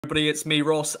Everybody, it's me,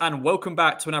 Ross, and welcome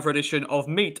back to another edition of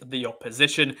Meet the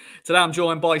Opposition. Today I'm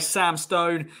joined by Sam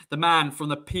Stone, the man from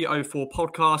the PO4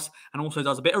 podcast, and also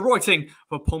does a bit of writing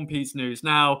for Pompey's News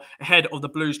Now, ahead of the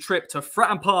Blues' trip to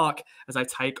Fratton Park as they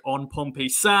take on Pompey.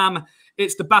 Sam,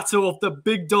 it's the battle of the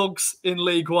big dogs in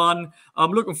League One.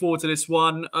 I'm looking forward to this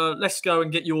one. Let's go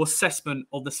and get your assessment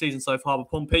of the season so far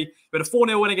with Pompey. We had a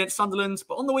 4-0 win against Sunderland,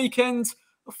 but on the weekend,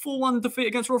 a 4-1 defeat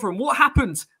against Rotherham. What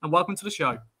happened? And welcome to the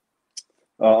show.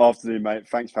 Afternoon, mate.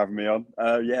 Thanks for having me on.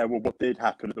 What did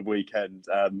happen at the weekend?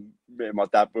 Me and my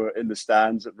dad were in the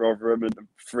stands at Rotherham and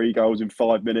 3 goals in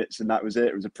 5 minutes, and that was it.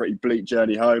 It was a pretty bleak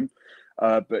journey home.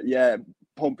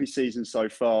 Pompey season so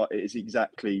far, it is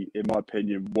exactly, in my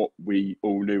opinion, what we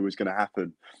all knew was going to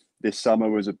happen. This summer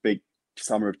was a big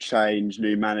summer of change,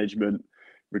 new management,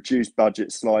 reduced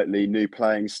budget slightly, new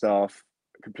playing staff,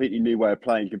 completely new way of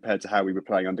playing compared to how we were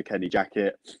playing under Kenny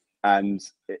Jackett. And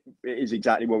it is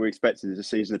exactly what we expected. It's a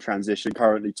season of transition,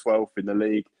 currently 12th in the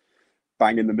league,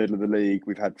 bang in the middle of the league.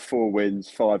 We've had 4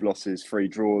 wins, 5 losses, 3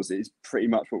 draws. It's pretty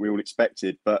much what we all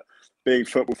expected. But being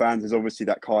football fans, there's obviously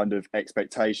that kind of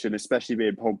expectation, especially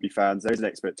being Pompey fans. There is an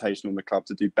expectation on the club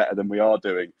to do better than we are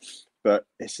doing. But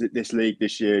this league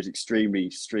this year is extremely,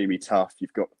 extremely tough.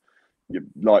 You've got your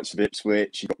likes of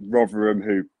Ipswich, you've got Rotherham,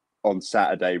 who on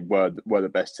Saturday were the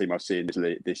best team I've seen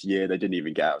this year. They didn't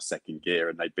even get out of second gear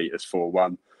and they beat us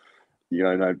 4-1.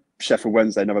 Sheffield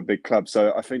Wednesday, another big club.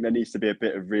 So I think there needs to be a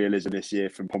bit of realism this year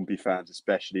from Pompey fans,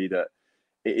 especially that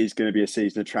it is going to be a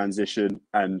season of transition.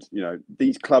 And,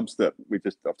 these clubs that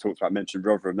I've talked about, mentioned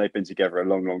Rotherham, they've been together a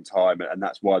long, long time, and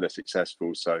that's why they're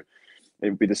successful. So it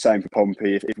would be the same for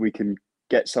Pompey. If we can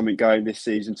get something going this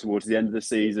season towards the end of the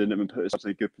season and put us in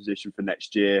a good position for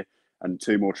next year, and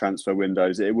 2 more transfer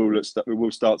windows, it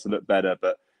will start to look better.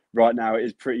 But right now it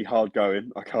is pretty hard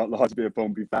going. I can't lie to be a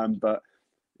Pompey fan, but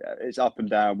yeah, it's up and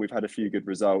down. We've had a few good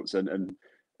results, and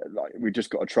we just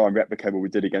got to try and replicate what we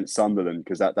did against Sunderland,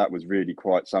 because that was really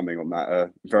quite something on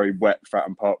that very wet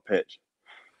Fratton Park pitch.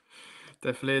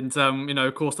 Definitely, and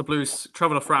of course, the Blues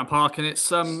travel to Fratton Park, and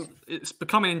it's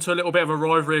becoming into a little bit of a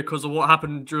rivalry because of what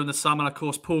happened during the summer. And of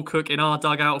course, Paul Cook in our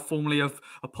dugout, formerly of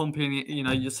Pompey,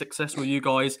 you're successful, you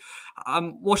guys.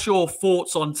 What's your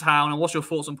thoughts on town, and what's your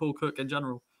thoughts on Paul Cook in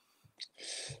general?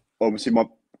 Obviously, my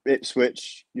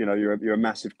Ipswich, you're a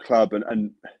massive club, and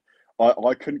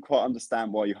I couldn't quite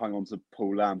understand why you hung on to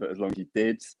Paul Lambert as long as you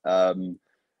did.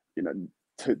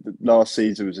 The last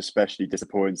season was especially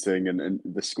disappointing, and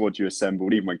the squad you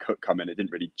assembled, even when Cook come in, it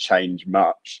didn't really change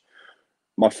much.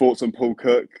 My thoughts on Paul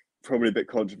Cook, probably a bit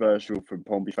controversial from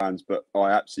Pompey fans, but I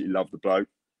absolutely love the bloke.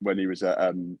 When he was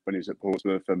at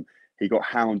Portsmouth, he got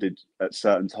hounded at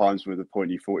certain times with the point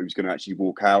he thought he was going to actually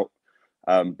walk out.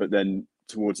 But then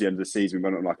towards the end of the season, we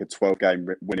went on like a 12-game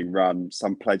winning run.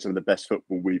 Played some of the best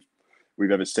football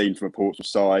we've ever seen from a Portsmouth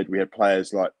side. We had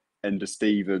players like Ender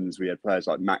Stevens, we had players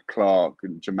like Matt Clark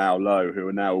and Jamal Lowe, who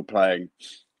are now all playing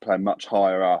much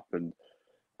higher up, and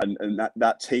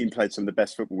that team played some of the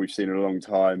best football we've seen in a long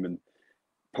time. And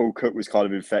Paul Cook was kind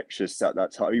of infectious at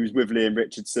that time. He was with Liam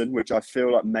Richardson, which I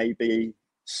feel like maybe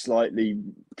slightly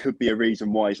could be a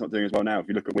reason why he's not doing as well now. If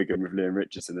you look at Wigan with Liam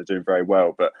Richardson, they're doing very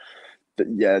well. But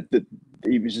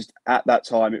he was just, at that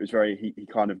time, it was he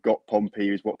kind of got Pompey.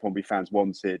 He was what Pompey fans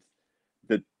wanted.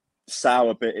 The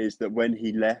sour bit is that when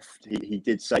he left, he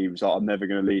did say, he was like, I'm never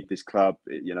going to leave this club.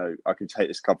 I can take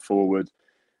this club forward.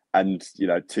 And,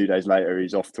 2 days later,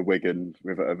 he's off to Wigan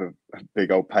with a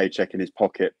big old paycheck in his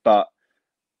pocket. But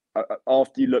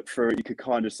after you look through it, you could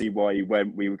kind of see why he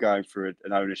went. We were going through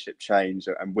an ownership change,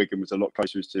 and Wigan was a lot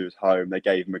closer to his home. They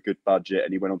gave him a good budget,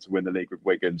 and he went on to win the league with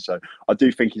Wigan. So I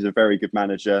do think he's a very good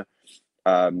manager.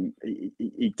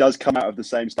 He does come out of the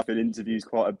same stuff in interviews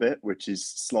quite a bit, which is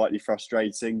slightly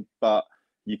frustrating, but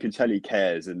you can tell he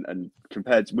cares. And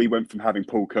compared to, we went from having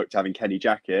Paul Cook to having Kenny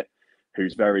Jackett,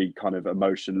 who's very kind of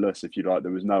emotionless, if you like.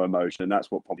 There was no emotion, and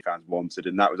that's what Pompey fans wanted.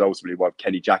 And that was ultimately why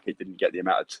Kenny Jackett didn't get the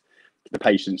amount of, the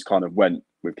patience kind of went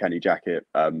with Kenny Jackett.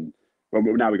 Well,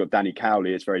 now we've got Danny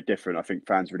Cowley. It's very different. I think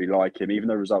fans really like him. Even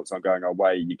though results aren't going our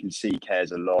way, you can see he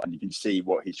cares a lot, and you can see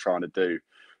what he's trying to do.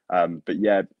 But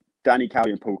yeah, Danny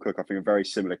Cowley and Paul Cook, I think, are very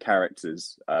similar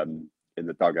characters in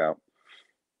the dugout.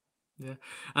 Yeah,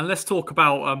 and let's talk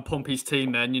about Pompey's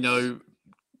team then.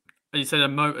 As you said,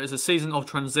 it's a season of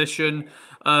transition.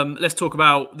 Let's talk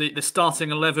about the starting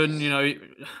 11.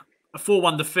 A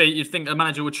 4-1 defeat, you'd think a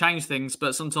manager would change things,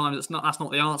 but sometimes that's not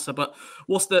the answer. But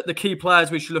what's the key players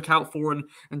we should look out for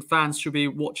and fans should be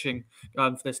watching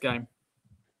for this game?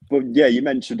 Well, yeah, you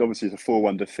mentioned obviously it's a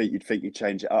 4-1 defeat. You'd think you'd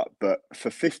change it up. But for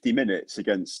 50 minutes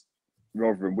against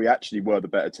Rotherham, we actually were the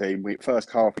better team. First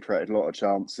half, we created a lot of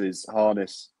chances.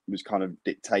 Harness was kind of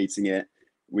dictating it.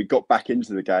 We got back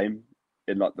into the game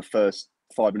in like the first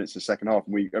 5 minutes of the second half,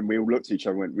 and we all looked at each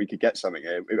other and went, we could get something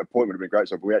here. At a point would have been great,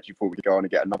 so but we actually thought we could go on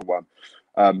and get another one.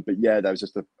 But yeah, there was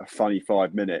just a funny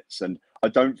 5 minutes, and I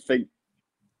don't think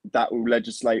that will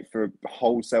legislate for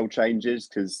wholesale changes,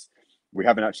 because we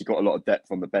haven't actually got a lot of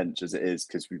depth on the bench as it is,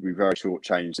 because we're very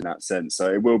short-changed in that sense.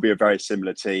 So it will be a very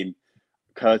similar team.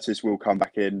 Curtis will come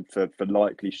back in for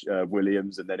likely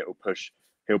Williams, and then it will push.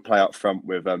 He'll play up front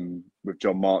with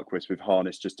John Marquis, with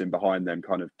Harness just in behind them,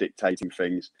 kind of dictating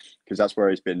things, because that's where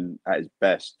he's been at his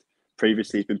best.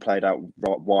 Previously, he's been played out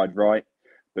wide right,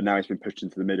 but now he's been pushed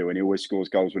into the middle, and he always scores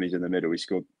goals when he's in the middle. He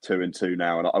scored 2 and 2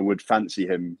 now, and I would fancy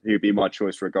him. He would be my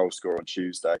choice for a goal scorer on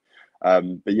Tuesday.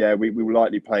 But yeah, we will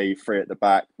likely play 3 at the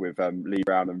back with Lee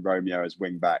Brown and Romeo as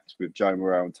wing backs, with Joe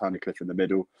Morrell and Tunnicliffe in the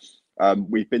middle.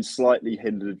 We've been slightly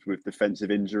hindered with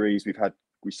defensive injuries.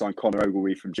 We signed Conor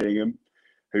Ogilvie from Gillingham,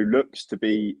 who looks to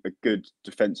be a good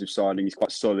defensive signing. He's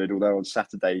quite solid, although on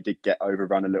Saturday he did get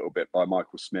overrun a little bit by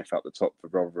Michael Smith up the top for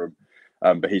Rotherham.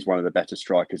 But he's one of the better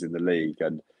strikers in the league.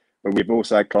 But we've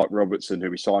also had Clark Robertson, who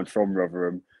we signed from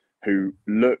Rotherham, who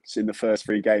looked in the first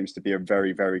 3 games to be a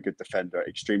very, very good defender,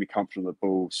 extremely comfortable on the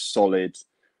ball, solid.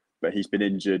 But he's been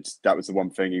injured. That was the one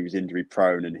thing. He was injury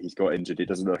prone, and he's got injured. It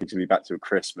doesn't look like he's going to be back till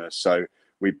Christmas. So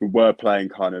we were playing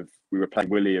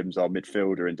Williams, our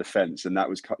midfielder, in defence, and it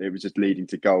was just leading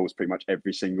to goals pretty much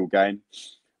every single game.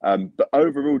 But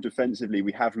overall, defensively,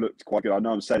 we have looked quite good. I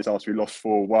know I'm saying this after we lost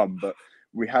 4-1, but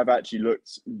we have actually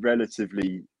looked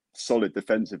relatively solid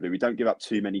defensively. We don't give up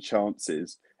too many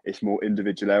chances. It's more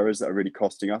individual errors that are really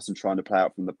costing us, and trying to play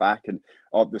out from the back. And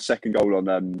the second goal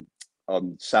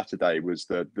on Saturday was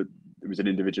it was an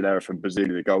individual error from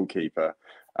Bazunu, the goalkeeper.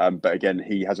 But again,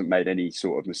 he hasn't made any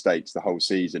sort of mistakes the whole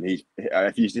season.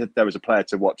 If you said there was a player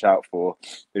to watch out for,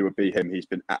 it would be him. He's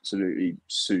been absolutely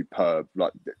superb.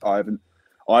 Like I haven't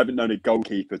known a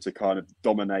goalkeeper to kind of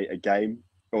dominate a game,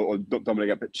 or not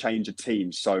dominate, but change a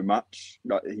team so much.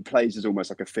 Like he plays as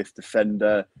almost like a 5th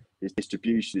defender. His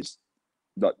distribution is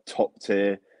like top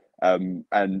tier. And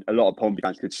a lot of Pompey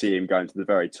fans could see him going to the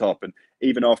very top. And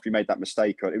even after he made that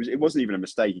mistake, it wasn't even a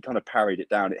mistake. He kind of parried it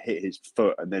down. It hit his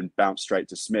foot and then bounced straight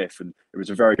to Smith. And it was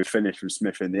a very good finish from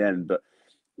Smith in the end. But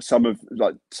some of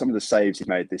the saves he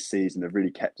made this season have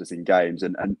really kept us in games.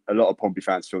 And a lot of Pompey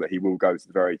fans feel that he will go to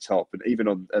the very top. And even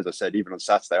on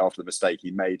Saturday after the mistake,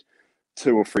 he made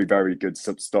 2 or 3 very good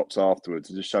stops afterwards.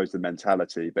 It just shows the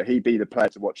mentality. But he'd be the player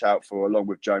to watch out for, along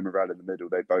with Joe Morrell in the middle.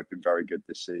 They've both been very good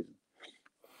this season.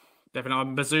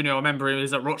 Definitely. Bazunu, I remember he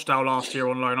was at Rochdale last year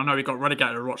on loan. I know he got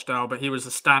relegated at Rochdale, but he was a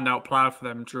standout player for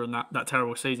them during that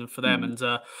terrible season for them. And,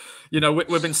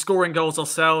 we've been scoring goals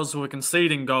ourselves. We're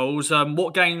conceding goals.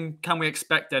 What game can we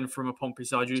expect then from a Pompey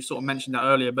side? You sort of mentioned that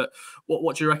earlier, but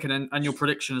what do you reckon, and your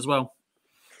prediction as well?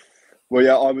 Well,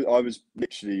 yeah, I was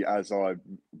literally,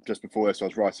 just before this, I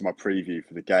was writing my preview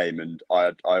for the game, and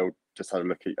I just had a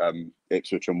look at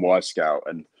Ipswich on Y-Scout,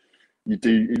 and you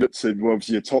look to, well,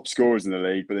 obviously your top scorers in the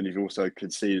league, but then you've also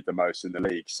conceded the most in the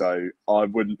league. So I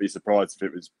wouldn't be surprised if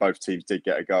it was both teams did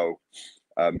get a goal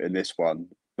in this one.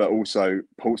 But also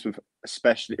Portsmouth,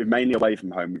 especially mainly away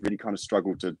from home, we've really kind of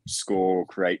struggled to score or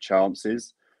create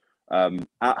chances.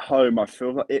 At home, I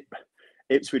feel like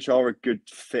Ipswich are a good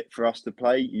fit for us to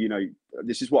play.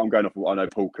 This is what I'm going off of what I know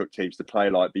Paul Cook teams to play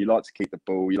like, but you like to keep the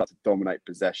ball, you like to dominate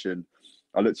possession.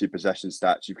 I looked at your possession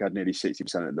stats. You've had nearly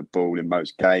 60% of the ball in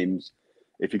most games.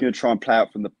 If you're going to try and play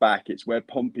out from the back, it's where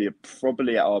Pompey are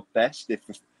probably at our best.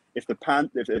 If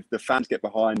the fans get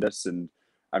behind us and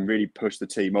really push the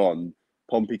team on,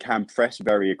 Pompey can press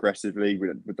very aggressively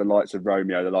with the likes of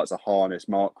Romeo, the likes of Harness.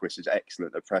 Marquis is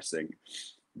excellent at pressing.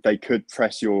 They could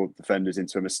press your defenders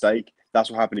into a mistake.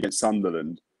 That's what happened against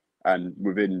Sunderland, and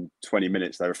within 20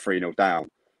 minutes they were 3-0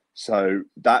 down. So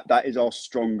that is our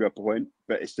stronger point,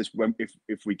 but it's just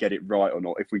if we get it right or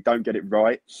not. If we don't get it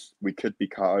right, we could be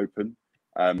cut open.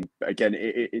 But again,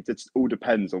 it just all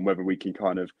depends on whether we can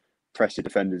kind of press the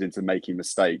defenders into making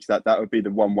mistakes. That would be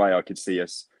the one way I could see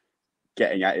us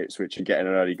getting at Ipswich and getting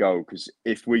an early goal. Because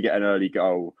if we get an early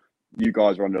goal, you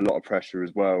guys are under a lot of pressure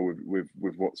as well with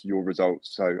what's your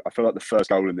results. So I feel like the first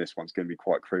goal in this one's going to be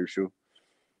quite crucial.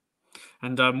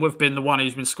 And we've been the one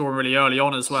who's been scoring really early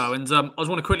on as well. And I just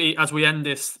want to quickly, as we end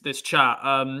this chat,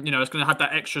 it's going to have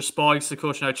that extra spice. Of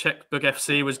course, Checkbook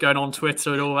FC was going on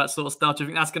Twitter and all that sort of stuff. Do you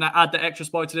think that's going to add the extra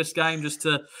spice to this game, just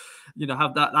to,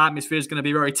 have that atmosphere is going to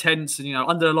be very tense and,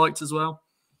 under the lights as well?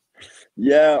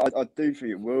 Yeah, I do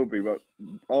think it will be. But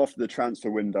after the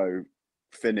transfer window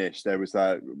finished, there was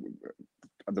the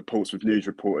Portsmouth News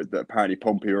reported that apparently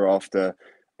Pompey were after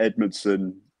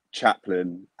Edmondson,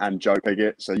 Chaplin and Joe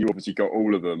Pigott. So you obviously got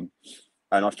all of them.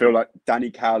 And I feel like Danny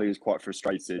Cowley was quite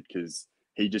frustrated because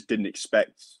he just didn't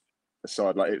expect a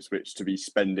side like Ipswich to be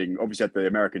spending. Obviously, had the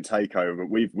American takeover, but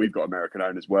we've got American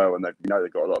owners as well, and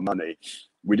they've got a lot of money.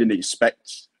 We didn't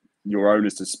expect your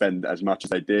owners to spend as much as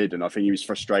they did, and I think he was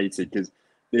frustrated because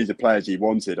these are players he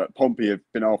wanted. Like, Pompey have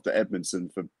been after Edmondson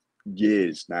for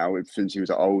years now, since he was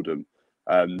at Oldham.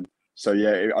 So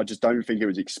yeah, I just don't think it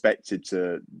was expected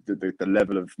to the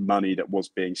level of money that was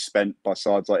being spent by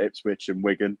sides like Ipswich and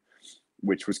Wigan,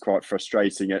 which was quite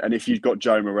frustrating. And if you'd got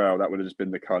Joe Morrell, that would have just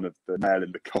been the kind of the nail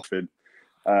in the coffin.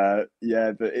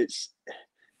 Yeah, but it's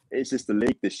just the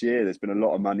league this year. There's been a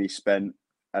lot of money spent,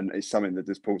 and it's something that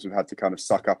this Portsmouth had to kind of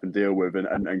suck up and deal with,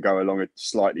 and go along a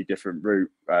slightly different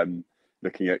route,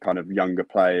 looking at kind of younger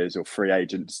players or free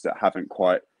agents that haven't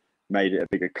quite made it at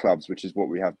bigger clubs, which is what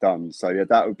we have done. So yeah,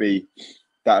 that would be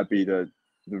the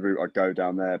route I'd go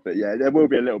down there. But yeah, there will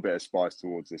be a little bit of spice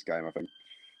towards this game, I think.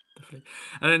 Definitely.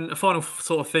 And then the final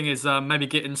sort of thing is maybe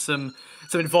getting some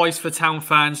advice for town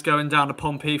fans going down to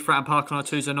Pompey, Fratton Park on a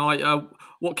Tuesday night.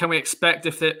 What can we expect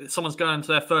if someone's going to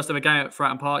their first ever game at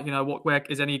Fratton Park? You know, where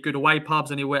is any good away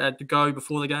pubs, anywhere to go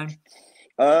before the game?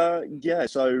 Yeah,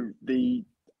 so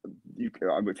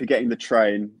if you're getting the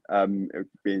train, it would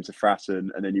be into Fratton,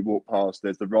 and then you walk past,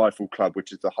 there's the Rifle Club,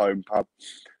 which is the home pub.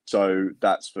 So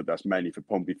that's mainly for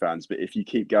Pompey fans. But if you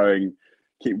keep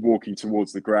walking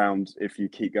towards the ground, if you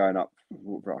keep going up,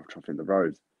 I'm trying to think the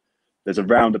road. There's a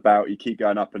roundabout, you keep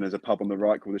going up, and there's a pub on the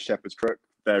right called the Shepherd's Crook.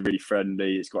 They're really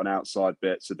friendly. It's got an outside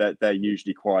bit, so they're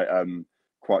usually quite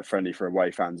friendly for away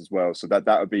fans as well. So that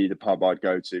would be the pub I'd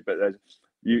go to. But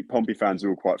Pompey fans are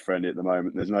all quite friendly at the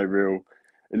moment. There's no real,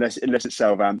 unless it's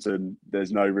Southampton,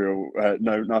 there's no real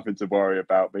nothing to worry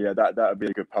about. But yeah, that would be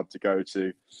a good pub to go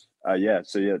to. I'm trying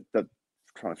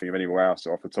to think of anywhere else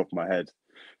off the top of my head.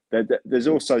 There's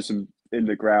also some in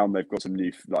the ground. They've got some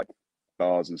new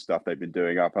bars and stuff they've been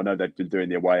doing up. I know they've been doing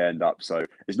the away end up, so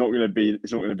it's not going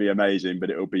to be amazing,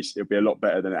 but it'll be a lot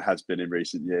better than it has been in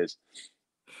recent years.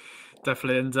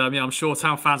 Definitely, and I'm sure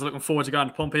town fans are looking forward to going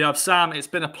to Pompey. Sam, it's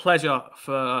been a pleasure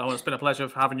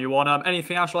for having you on.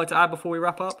 Anything else you'd like to add before we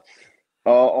wrap up?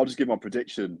 I'll just give my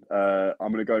prediction. I'm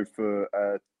going to go for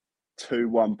a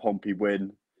 2-1 Pompey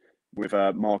win with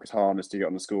Marcus Harness to get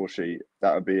on the score sheet.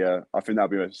 I think that would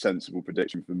be a sensible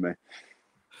prediction from me.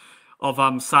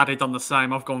 I've sadly done the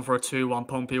same. I've gone for a 2-1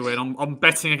 Pompey win. I'm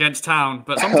betting against Town,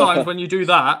 but sometimes when you do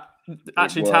that,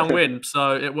 actually Town win,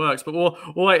 so it works. But we'll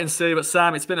wait and see. But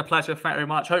Sam, it's been a pleasure. Thank you very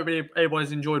much. Hopefully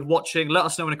everybody's enjoyed watching. Let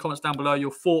us know in the comments down below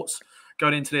your thoughts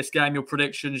going into this game, your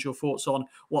predictions, your thoughts on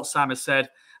what Sam has said,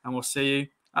 and we'll see you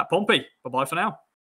at Pompey. Bye-bye for now.